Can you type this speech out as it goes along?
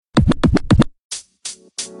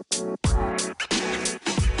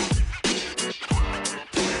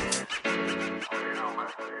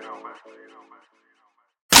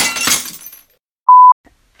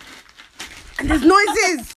There's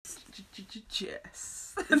noises.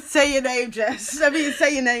 Jess. Say your name, Jess. I mean,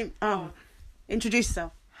 say your name. Oh, introduce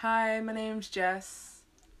yourself. Hi, my name's Jess.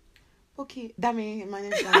 Okay, Dami. My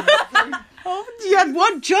name's Dami. Oh, you had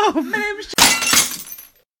one job. My name's Jess.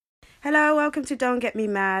 Hello, welcome to Don't Get Me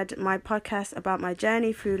Mad, my podcast about my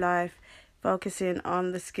journey through life, focusing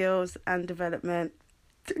on the skills and development,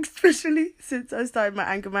 especially since I started my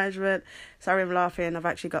anger management. Sorry, I'm laughing. I've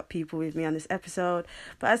actually got people with me on this episode.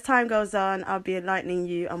 But as time goes on, I'll be enlightening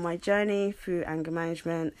you on my journey through anger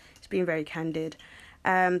management. It's been very candid.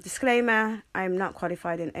 Disclaimer, I'm not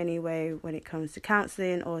qualified in any way when it comes to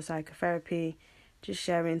counselling or psychotherapy. Just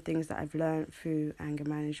sharing things that I've learned through anger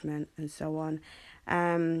management and so on.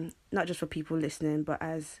 Not just for people listening, but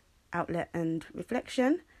as outlet and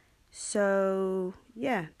reflection. So,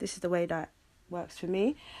 yeah, this is the way that works for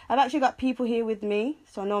me. I've actually got people here with me,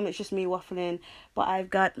 so normally it's just me waffling, but I've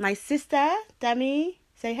got my sister, Dami.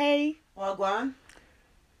 Say hey. Wagwan.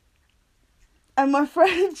 And my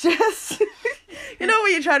friend Jess. You know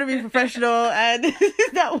when you're trying to be professional and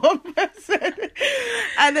that one person.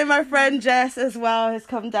 And then my friend Jess as well has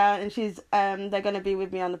come down, and she's they're going to be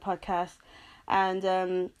with me on the podcast.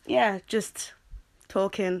 And just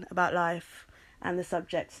talking about life and the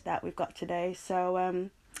subjects that we've got today. So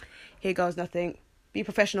here goes nothing. Be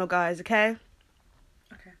professional, guys, okay?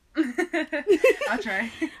 Okay. I'll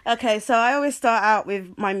try. Okay, so I always start out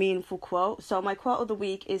with my meaningful quote. So my quote of the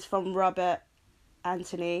week is from Robert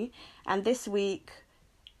Anthony, and this week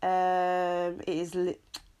and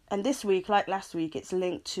this week, like last week, it's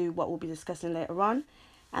linked to what we'll be discussing later on.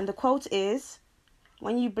 And the quote is,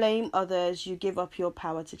 "When you blame others, you give up your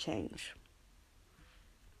power to change."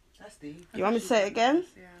 That's deep. You want me to say it again?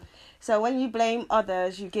 Yeah. So when you blame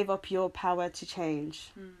others, you give up your power to change.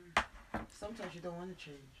 Sometimes you don't want to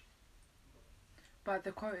change. But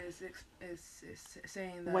the quote is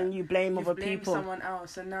saying that When you blame you've other blamed people. someone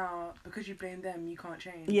else, and now because you blame them, you can't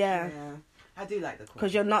change. Yeah. I do like the quote.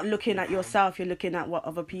 Because you're not looking at yourself, you're looking at what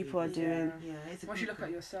other people are doing. Yeah, it's a Once good you look at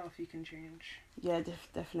quote. yourself, you can change. Yeah,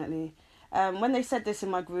 definitely. When they said this in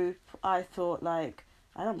my group, I thought, like,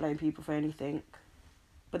 I don't blame people for anything.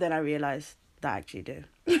 But then I realised that I actually do.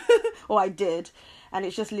 Or I did. And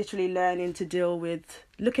it's just literally learning to deal with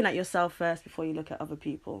looking at yourself first before you look at other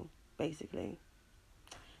people, basically.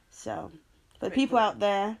 So, for the people out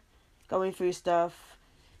there going through stuff,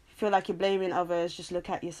 if you feel like you're blaming others, just look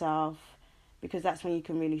at yourself, because that's when you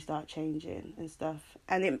can really start changing and stuff.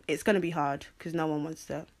 And it's going to be hard because no one wants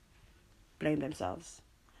to blame themselves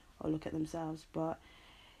or look at themselves. But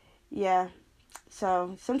yeah,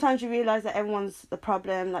 so sometimes you realise that everyone's the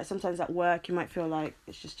problem. Like sometimes at work you might feel like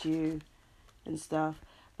it's just you and stuff.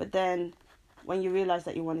 But then when you realise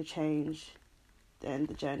that you want to change, then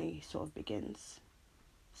the journey sort of begins.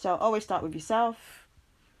 So always start with yourself,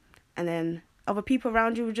 and then other people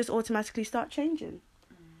around you will just automatically start changing.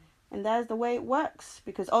 And that's the way it works,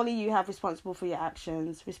 because only you have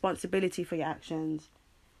responsibility for your actions,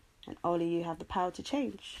 and only you have the power to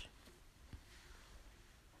change.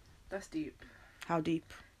 That's deep. How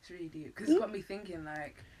deep? It's really deep because it's got me thinking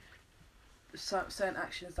like certain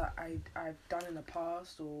actions that I've done in the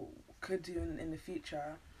past or could do in the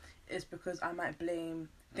future is because I might blame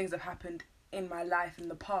things that have happened in my life in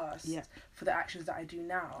the past for the actions that I do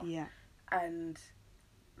now. Yeah. And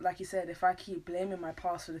like you said, if I keep blaming my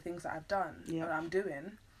past for the things that I've done or I'm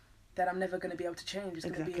doing, then I'm never going to be able to change. It's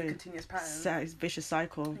going to be a continuous pattern. So it's a vicious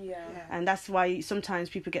cycle. Yeah. And that's why sometimes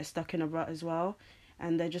people get stuck in a rut as well.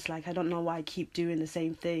 And they're just like, I don't know why I keep doing the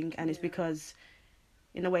same thing. And it's because,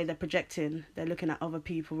 in a way, they're projecting. They're looking at other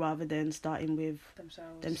people rather than starting with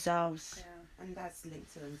themselves. Yeah. And that's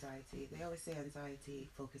linked to anxiety. They always say anxiety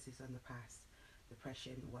focuses on the past.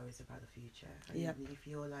 Depression worries about the future. And if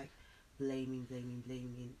you're like blaming,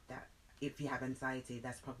 that if you have anxiety,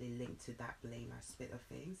 that's probably linked to that blame aspect of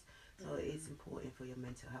things. So it's important for your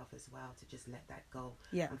mental health as well to just let that go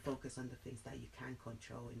and focus on the things that you can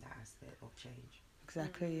control in that aspect of change.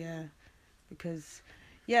 Exactly, yeah. Because,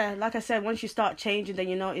 like I said, once you start changing, then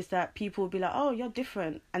you notice that people will be like, oh, you're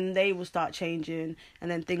different. And they will start changing, and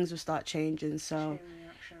then things will start changing. So,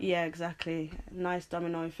 yeah, exactly. Nice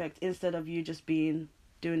domino effect. Instead of you just doing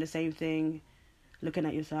the same thing, looking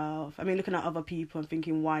at yourself. I mean, looking at other people and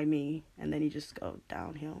thinking, why me? And then you just go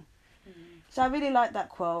downhill. So I really like that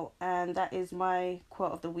quote, and that is my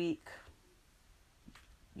quote of the week.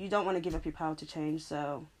 You don't want to give up your power to change,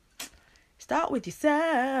 so start with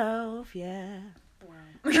yourself, yeah. Wow.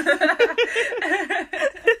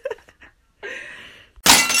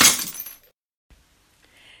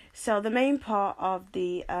 So the main part of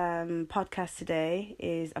the podcast today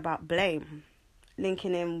is about blame,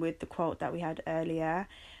 linking in with the quote that we had earlier.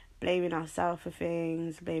 blaming ourselves for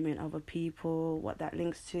things, blaming other people, what that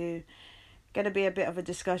links to. Going to be a bit of a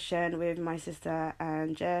discussion with my sister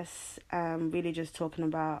and Jess, really just talking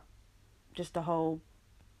about just the whole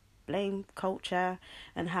blame culture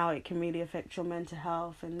and how it can really affect your mental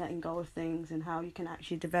health and letting go of things, and how you can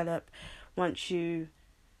actually develop once you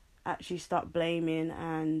actually start blaming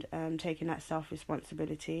and taking that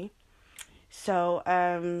self-responsibility. So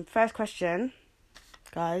first question,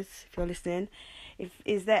 guys, if you're listening,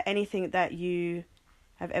 is there anything that you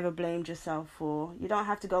have ever blamed yourself for? You don't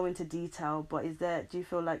have to go into detail, but do you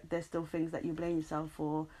feel like there's still things that you blame yourself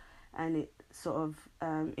for and it sort of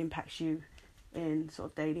impacts you in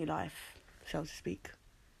sort of daily life, so to speak?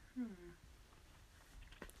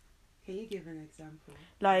 Can you give an example?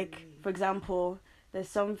 Like, for example, there's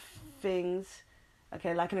some things,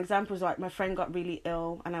 okay, like an example is like my friend got really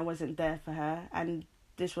ill and I wasn't there for her, and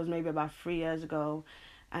this was maybe about 3 years ago,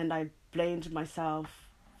 and I blamed myself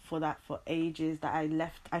for that for ages, that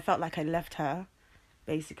I felt like I left her,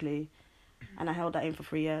 basically, and I held that in for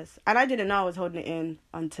 3 years, and I didn't know I was holding it in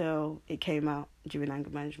until it came out during anger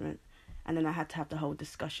management, and then I had to have the whole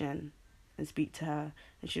discussion and speak to her,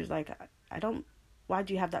 and she was like, why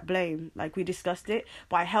do you have that blame? Like, we discussed it,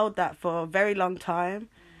 but I held that for a very long time,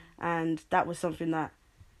 and that was something that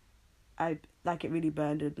it really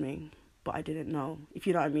burdened me, but I didn't know, if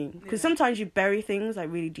you know what I mean. Because sometimes you bury things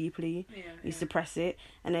like really deeply, you suppress it,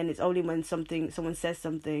 and then it's only when someone says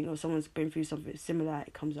something or someone's been through something similar,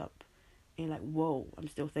 it comes up, and you're like, whoa, I'm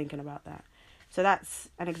still thinking about that. So that's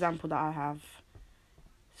an example that I have.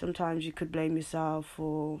 Sometimes you could blame yourself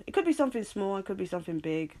for, it could be something small, it could be something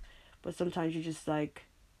big, but sometimes you're just like,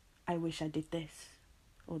 I wish I did this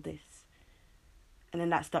or this, and then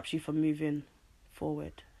that stops you from moving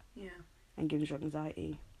forward. Yeah. And gives you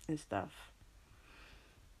anxiety and stuff.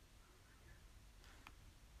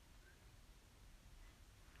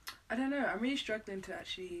 I don't know. I'm really struggling to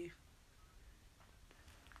actually.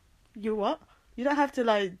 You what? You don't have to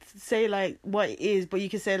like say like what it is, but you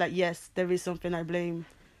can say like, yes, there is something I blame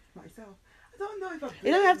myself. I don't know if I.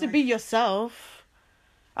 It doesn't have to be yourself.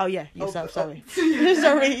 Oh yeah, yourself. Sorry.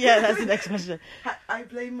 Sorry. Yeah, that's the next question. I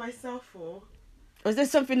blame myself for. Was there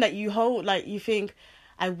something that you hold, like you think,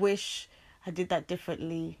 I wish I did that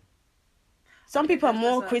differently? Some people are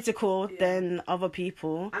more critical than other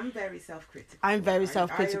people. I'm very self-critical. I'm very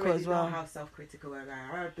self-critical as well. I already know how self-critical I am.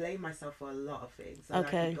 I blame myself for a lot of things. So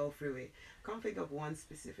okay. I can go through it. Can't think of one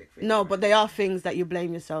specific thing. No, but there are things that you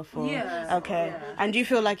blame yourself for. Yeah. Okay. Yeah. And do you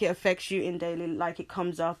feel like it affects you in daily, like it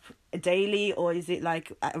comes up daily, or is it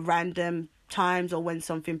like at random times, or when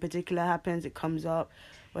something particular happens, it comes up?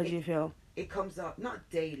 What do you feel? It comes up, not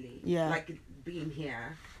daily. Yeah. Like being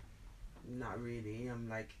here, not really. I'm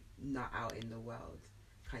like not out in the world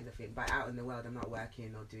kind of thing. By out in the world, I'm not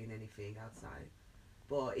working or doing anything outside.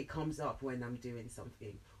 But it comes up when I'm doing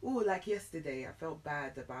something. Oh, like yesterday, I felt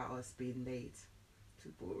bad about us being late to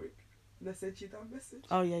Boring. And I sent you that message.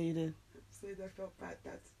 Oh, yeah, you did. I said I felt bad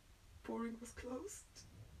that Boring was closed.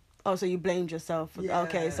 Oh, so you blamed yourself. Yeah.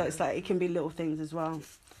 Okay, so it's like, it can be little things as well.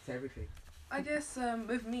 It's everything. I guess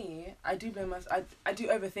with me, I do blame myself. I do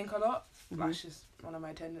overthink a lot. Mm-hmm. That's just one of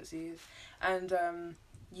my tendencies. And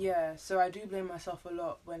yeah, so I do blame myself a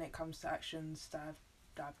lot when it comes to actions that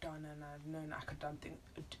I've done, and I've known I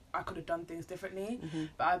could have done things differently. Mm-hmm.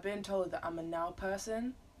 But I've been told that I'm a now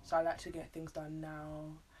person, so I like to get things done now.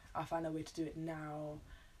 I find a way to do it now,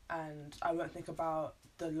 and I won't think about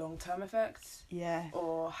the long-term effects. Yeah.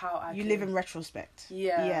 Or how you live in retrospect.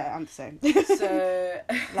 Yeah. Yeah, I'm the same. So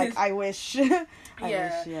like I wish.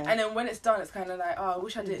 Yeah. And then when it's done, it's kind of like, oh, I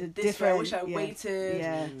wish I did it this way. I wish I waited.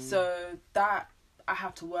 Yeah. So that I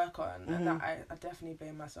have to work on, and that I definitely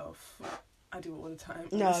blame myself. I do it all the time.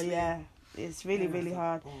 No, honestly. Yeah, it's really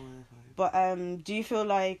hard. But do you feel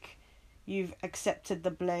like you've accepted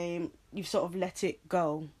the blame? You've sort of let it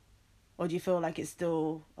go, or do you feel like it's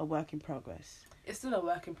still a work in progress? It's still a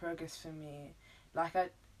work in progress for me. Like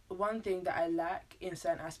one thing that I lack in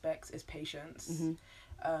certain aspects is patience.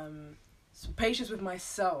 Mm-hmm. So patience with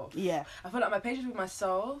myself. Yeah. I feel like my patience with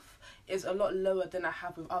myself is a lot lower than I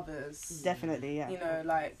have with others. Definitely, yeah. You know,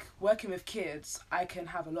 like working with kids, I can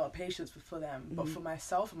have a lot of patience for them, but for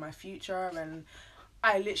myself and my future, and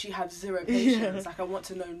I literally have zero patience. Yeah. Like I want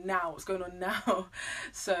to know now what's going on now.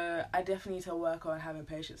 So I definitely need to work on having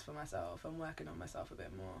patience for myself and working on myself a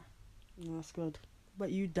bit more. Oh, that's good.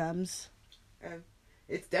 But you, Dams?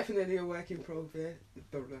 It's definitely a work in progress.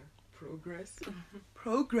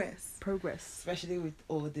 Progress. Especially with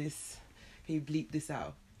all this. Can you bleep this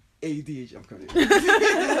out? ADHD. I'm coming.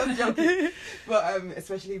 I'm joking. But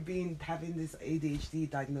especially having this ADHD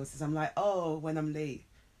diagnosis, I'm like, oh, when I'm late,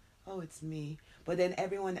 oh, it's me. But then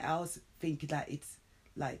everyone else think that it's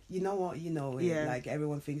like, you know what, you know it. Yeah. Like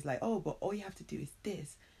everyone thinks like, oh, but all you have to do is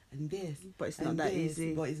this and this. But it's and not that this.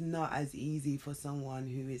 easy. But it's not as easy for someone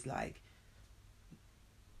who is like,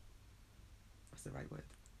 what's the right word?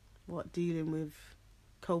 What, dealing with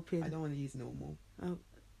coping? I don't want to use normal.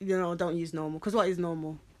 Don't use normal. Because what is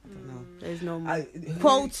normal? I don't know. There's normal. Who-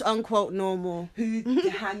 Quote unquote normal. Who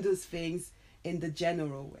handles things in the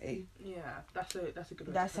general way Yeah, that's a good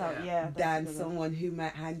way That's to how, put it. yeah. that's than a good one. someone who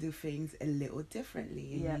might handle things a little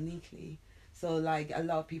differently and Yeah. uniquely. So like a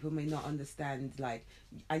lot of people may not understand, like,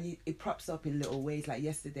 and it props up in little ways. Like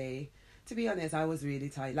yesterday, to be honest, I was really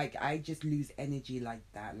tired. Like I just lose energy like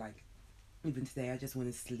that. Like even today, I just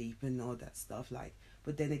want to sleep and all that stuff. Like,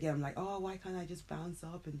 but then again, I'm like, oh, why can't I just bounce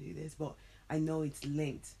up and do this? But I know it's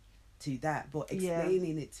linked to that. But Yeah.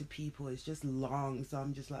 explaining it to people is just long. So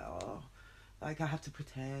I'm just like, oh, like I have to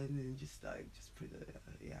pretend and just put it,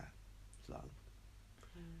 yeah, it's long.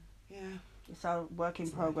 Yeah. It's our work in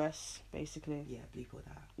It's progress, basically. Yeah, bleep all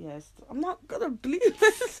that. Yes. I'm not gonna bleep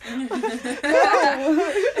this. No.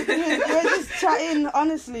 We're just chatting,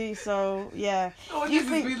 honestly. So, yeah. Do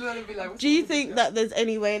you think that there's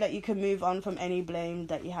any way that you can move on from any blame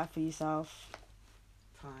that you have for yourself?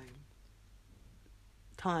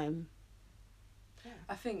 Time.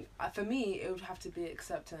 I think for me it would have to be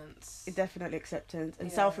acceptance. Definitely acceptance and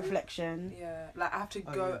Yeah. self-reflection. Yeah, like I have to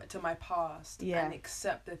Oh, go yeah. to my past Yeah. and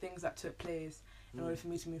accept the things that took place in order for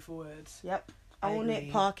me to move forward. Yep. I Own agree.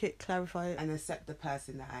 it, park it, clarify it. And accept the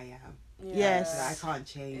person that I am. Yeah. Yes. That I can't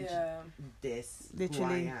change Yeah. this,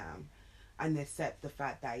 Literally. who I am. And accept the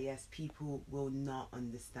fact that, yes, people will not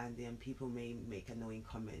understand it and people may make annoying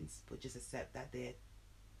comments, but just accept that they're...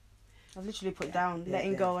 I've literally put Yeah, down yeah,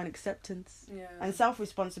 letting yeah. go and acceptance. Yeah. And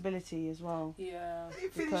self-responsibility as well. Yeah.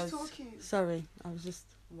 Because- Sorry, I was just...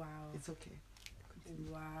 Wow. It's okay.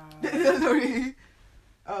 Wow. Sorry.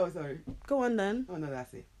 Oh, sorry. Go on then. Oh, no,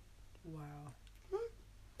 that's it. Wow.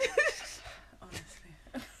 Honestly.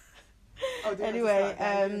 Oh, do I have to Anyway,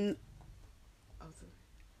 start again? Oh,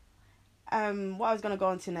 sorry. what I was going to go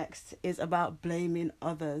on to next is about blaming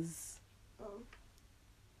others. Oh.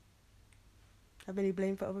 Have any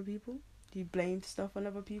blame for other people? Do you blame stuff on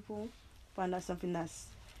other people? Find that something that's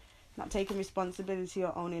not taking responsibility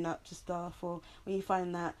or owning up to stuff, or when you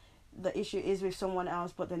find that the issue is with someone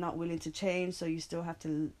else but they're not willing to change, so you still have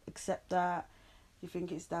to accept that? You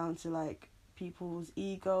think it's down to like people's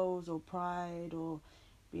egos or pride or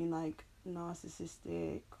being like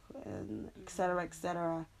narcissistic and etc.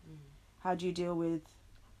 etc. How do you deal with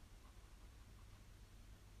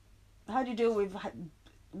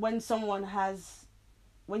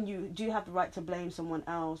when you do have the right to blame someone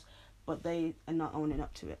else but they are not owning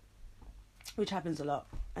up to it, which happens a lot,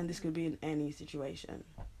 and this could be in any situation?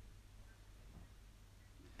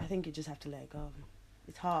 I think you just have to let it go.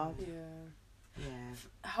 It's hard. Yeah. Yeah.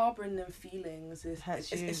 Harboring them feelings is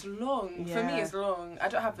Hurts it's you. long. For me Yeah. it's long. I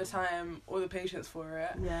don't have the time or the patience for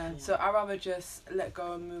it. Yeah. So I rather just let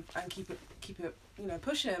go and move and keep it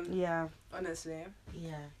pushing. Yeah. Honestly.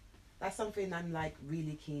 Yeah. That's something I'm like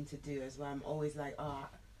really keen to do as well. I'm always like,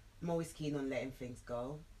 I'm always keen on letting things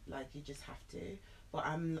go. Like you just have to. But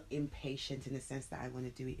I'm impatient in the sense that I want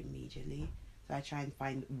to do it immediately. So I try and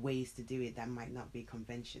find ways to do it that might not be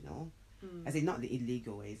conventional. As in not the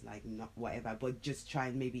illegal ways, like not whatever, but just try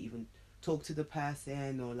and maybe even talk to the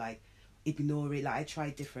person or like ignore it. Like I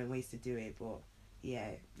try different ways to do it, but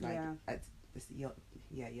yeah, like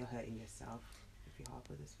you're hurting yourself if you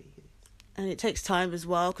harbor those feelings. And it takes time as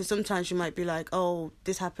well, because sometimes you might be like, oh,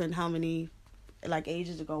 this happened how many, like,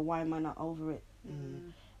 ages ago, why am I not over it?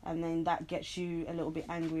 And then that gets you a little bit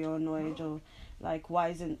angry or annoyed, or like,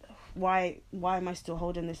 why am I still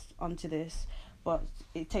holding this onto this? But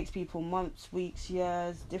it takes people months, weeks,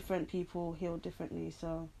 years. Different people heal differently,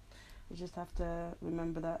 so you just have to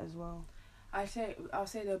remember that as well. I'll say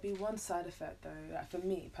there'll be one side effect though. Like for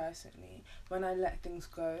me personally, when I let things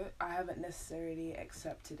go, I haven't necessarily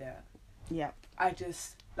accepted it. Yeah. I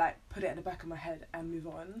just like put it at the back of my head and move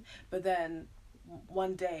on. But then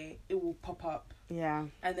one day it will pop up. Yeah.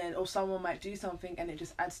 And then or someone might do something and it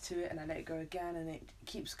just adds to it, and I let it go again, and it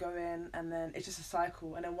keeps going, and then it's just a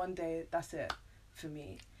cycle. And then one day that's it for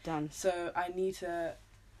me. Done. So I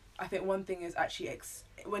think one thing is actually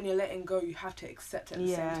when you're letting go, you have to accept it at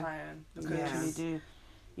the same time, You because literally do.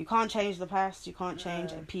 You can't change the past. You can't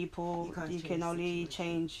change people. You can't You change can the only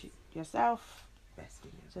situation. change yourself. Best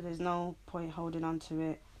thing ever. So there's no point holding on to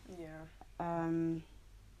it. yeah.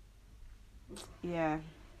 Yeah,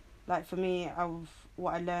 like for me,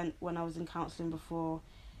 what I learned when I was in counselling before,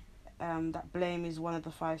 that blame is one of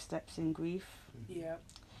the 5 steps in grief. Yeah.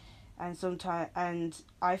 And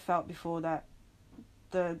I felt before that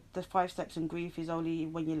the 5 steps in grief is only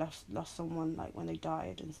when you lost someone, like when they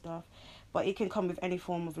died and stuff, but it can come with any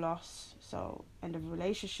form of loss. So end of a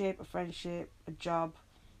relationship, a friendship, a job,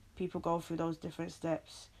 people go through those different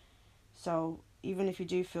steps. So even if you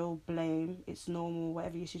do feel blame, it's normal.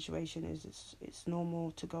 Whatever your situation is, it's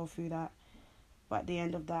normal to go through that. But at the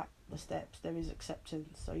end of the steps, there is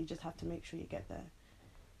acceptance. So you just have to make sure you get there.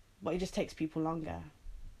 But it just takes people longer.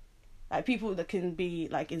 Like people that can be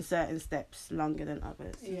like in certain steps longer than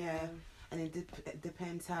others. Yeah, and it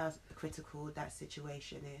depends how critical that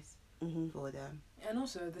situation is for them. And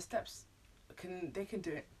also the steps they can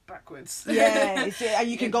do it backwards. Yeah, and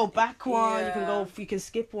you can go back one. Yeah. You can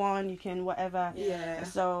skip one. You can whatever. Yeah.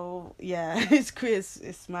 So yeah,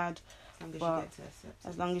 it's mad. As long as But you get to acceptance.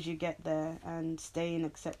 as long as you get there and stay in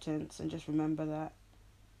acceptance and just remember that,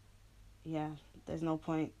 yeah, there's no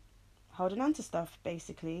point holding on to stuff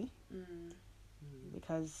basically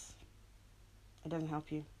because it doesn't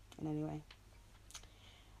help you in any way.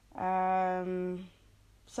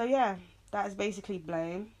 So yeah, that is basically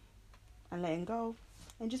blame and letting go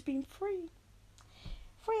and just being free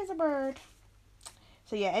as a bird.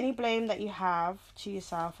 So yeah, any blame that you have to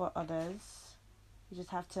yourself or others, you just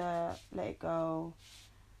have to let it go.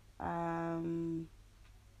 And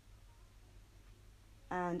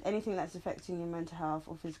anything that's affecting your mental health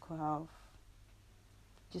or physical health,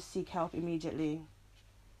 just seek help immediately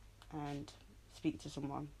and speak to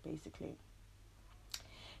someone, basically.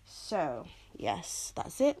 So, yes,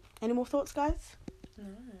 that's it. Any more thoughts, guys? No.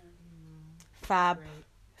 Fab. Great.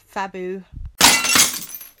 Fabu.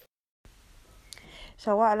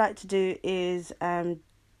 So what I like to do is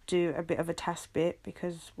do a bit of a task bit,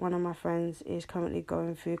 because one of my friends is currently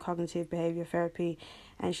going through cognitive behaviour therapy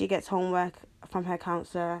and she gets homework from her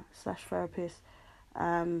counsellor / therapist,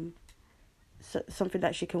 so something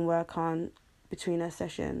that she can work on between her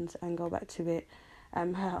sessions and go back to it.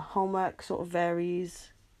 Her homework sort of varies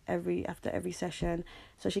after every session,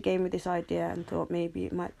 so she gave me this idea and thought maybe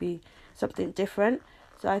it might be something different.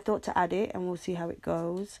 So I thought to add it and we'll see how it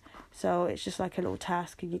goes. So it's just like a little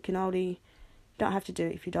task, and you don't have to do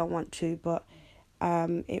it if you don't want to, but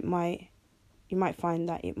you might find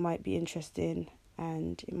that it might be interesting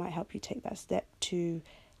and it might help you take that step to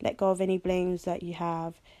let go of any blames that you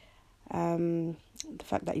have. The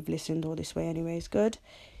fact that you've listened all this way anyway is good.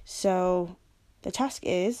 So the task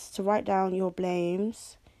is to write down your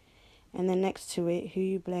blames, and then next to it who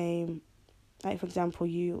you blame, like for example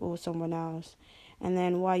you or someone else, and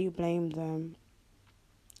then why you blame them,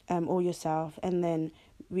 or yourself, and then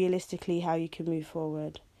realistically how you can move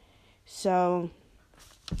forward. So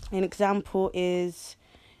an example is,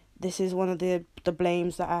 this is one of the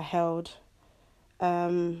blames that I held,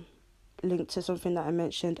 linked to something that I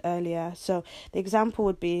mentioned earlier. So the example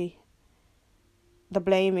would be, the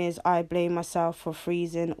blame is, I blame myself for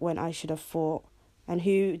freezing when I should have fought. And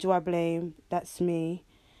who do I blame? That's me.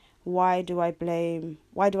 Why do I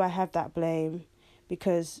have that blame?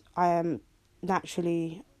 Because I am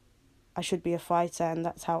naturally, I should be a fighter, and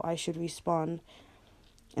that's how I should respond.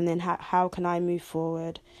 And then how can I move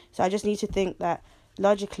forward? So I just need to think that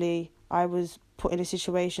logically I was put in a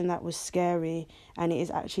situation that was scary, and it is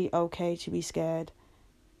actually okay to be scared,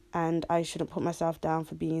 and I shouldn't put myself down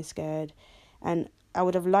for being scared. And I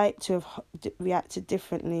would have liked to have reacted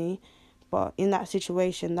differently, but in that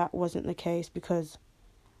situation that wasn't the case, because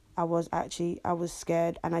I was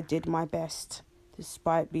scared and I did my best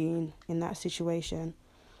despite being in that situation.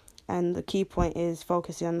 And the key point is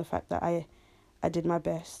focusing on the fact that I did my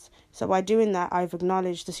best. So by doing that, I've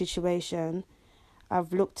acknowledged the situation,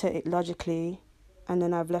 I've looked at it logically, and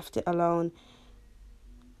then I've left it alone.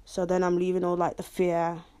 So then I'm leaving all like the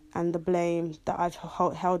fear and the blame that I've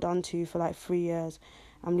held on to for like 3 years.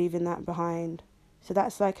 I'm leaving that behind. So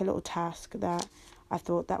that's like a little task that I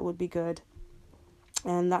thought that would be good.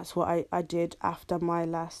 And that's what I did after my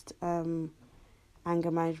last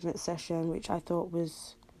anger management session, which I thought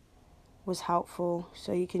was helpful.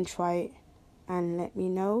 So you can try it and let me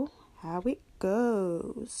know how it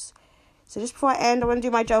goes. So just before I end, I want to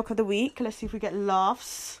do my joke of the week. Let's see if we get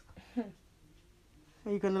laughs.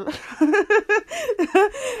 Are you gonna?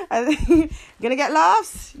 Gonna get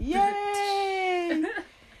laughs? Yay!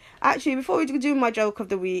 Actually, before we do my joke of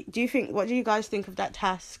the week, what do you guys think of that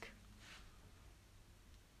task?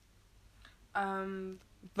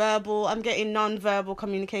 Verbal. I'm getting non-verbal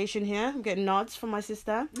communication here. I'm getting nods from my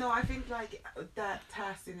sister. No, I think like that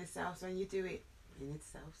task in itself, when you do it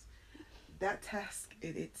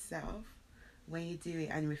when you do it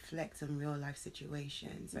and reflect on real life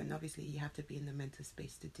situations, and obviously you have to be in the mental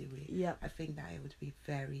space to do it. Yeah. I think that it would be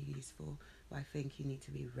very useful But I think you need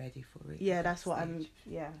to be ready for it. Yeah, at that's that what I'm. stage.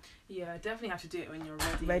 Yeah, Yeah, definitely have to do it when you're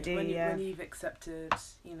ready. Ready, when yeah. When you've accepted,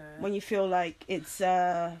 you know. when you feel like it's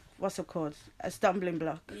what's it called, a stumbling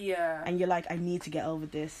block, Yeah. and you're like, I need to get over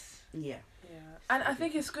this. Yeah. Yeah, and I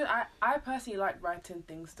think it's good. I personally like writing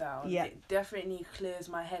things down. Yeah. It definitely clears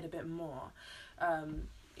my head a bit more,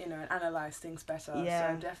 you know, and analyse things better. Yeah.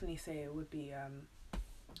 So I definitely say it would be a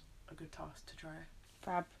good task to try.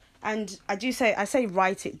 Fab. And I say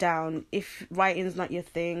write it down if writing's not your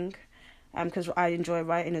thing, because I enjoy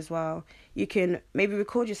writing as well. You can maybe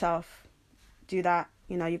record yourself, do that.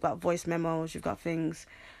 You know, you've got voice memos, you've got things,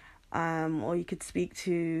 or you could speak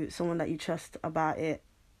to someone that you trust about it,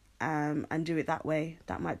 and do it that way.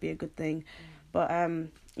 That might be a good thing. But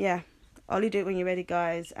yeah, Ollie, do it when you're ready,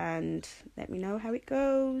 guys, and let me know how it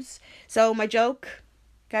goes. So my joke,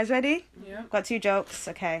 guys, ready? Yeah. Got 2 jokes.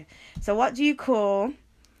 Okay. So what do you call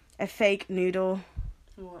a fake noodle?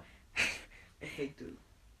 What? A fake do.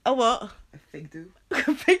 A what? A fake do.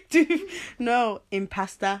 A fake do? No,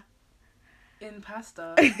 impasta. In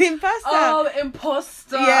pasta. Impasta. Oh,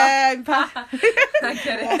 imposter. Yeah, impasta. I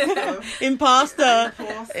get it. Impasta.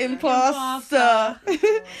 Imposter.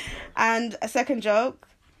 Impasta. And a second joke.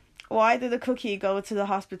 Why did the cookie go to the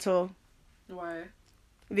hospital? Why?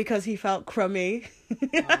 Because he felt crummy.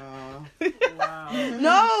 Wow.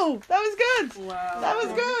 No, that was good. Wow. That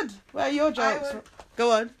was good. Well, your jokes.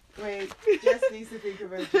 Go on. Wait, Jess needs to think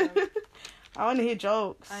of a joke. I want to hear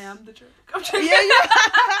jokes. I am the joke. I'm joking. Yeah,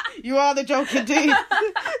 you are the joke indeed.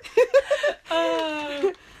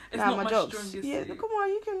 It's Nah, not my my jokes. strongest Yeah, suit. come on,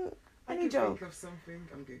 you can. I Any can joke. think of something.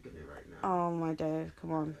 I'm googling it right now. Oh my days,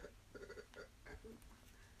 come on.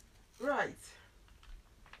 Right.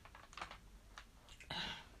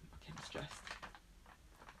 Okay, I'm stressed.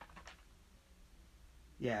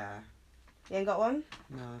 Yeah. You ain't got one?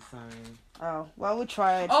 No, sorry. Oh, well, we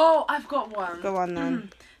tried. Oh, I've got one. Go on then.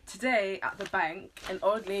 Today at the bank, an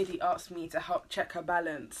old lady asked me to help check her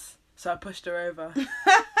balance, so I pushed her over.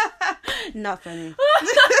 Not funny.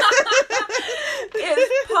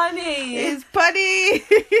 It's funny. It's funny.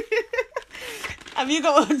 Have you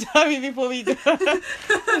got one, Tommy, before we go?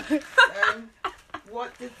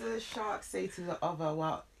 What did the shark say to the other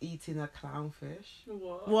while eating a clownfish?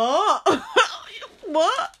 What? What?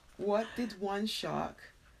 What? What did one shark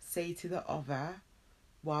say to the other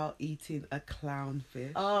while eating a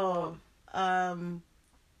clownfish? Oh,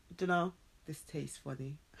 dunno. This tastes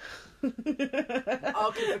funny.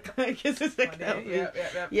 Oh, Guess it's a funny. clownfish.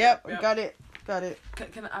 Yep. Yep, got it. Got it.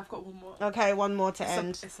 Can I've got one more. Okay, one more to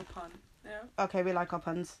end. It's a pun. Yeah. Okay, we like our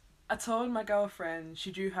puns. I told my girlfriend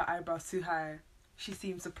she drew her eyebrows too high. She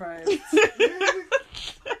seemed surprised.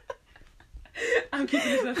 I'm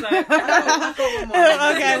keeping this aside. I've got one more.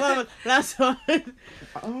 Okay, one more. Last one.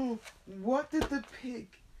 Oh, what do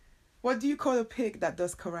you call a pig that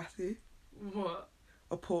does karate? What?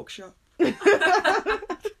 A pork chop. Nice.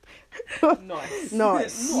 Nice.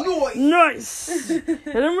 Nice. Nice. Hit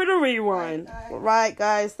him with a rewind. Bye. Right,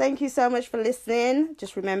 guys. Thank you so much for listening.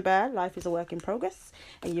 Just remember, life is a work in progress,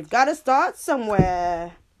 and you've got to start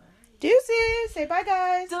somewhere. Deuces. Say bye,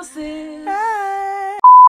 guys. Deuces. Bye.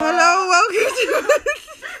 Hello, welcome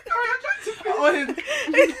to.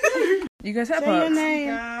 You guys Say have your a name.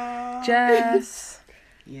 Jess.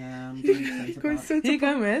 Yeah, I'm doing Go something sit Who you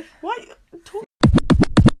going with? What?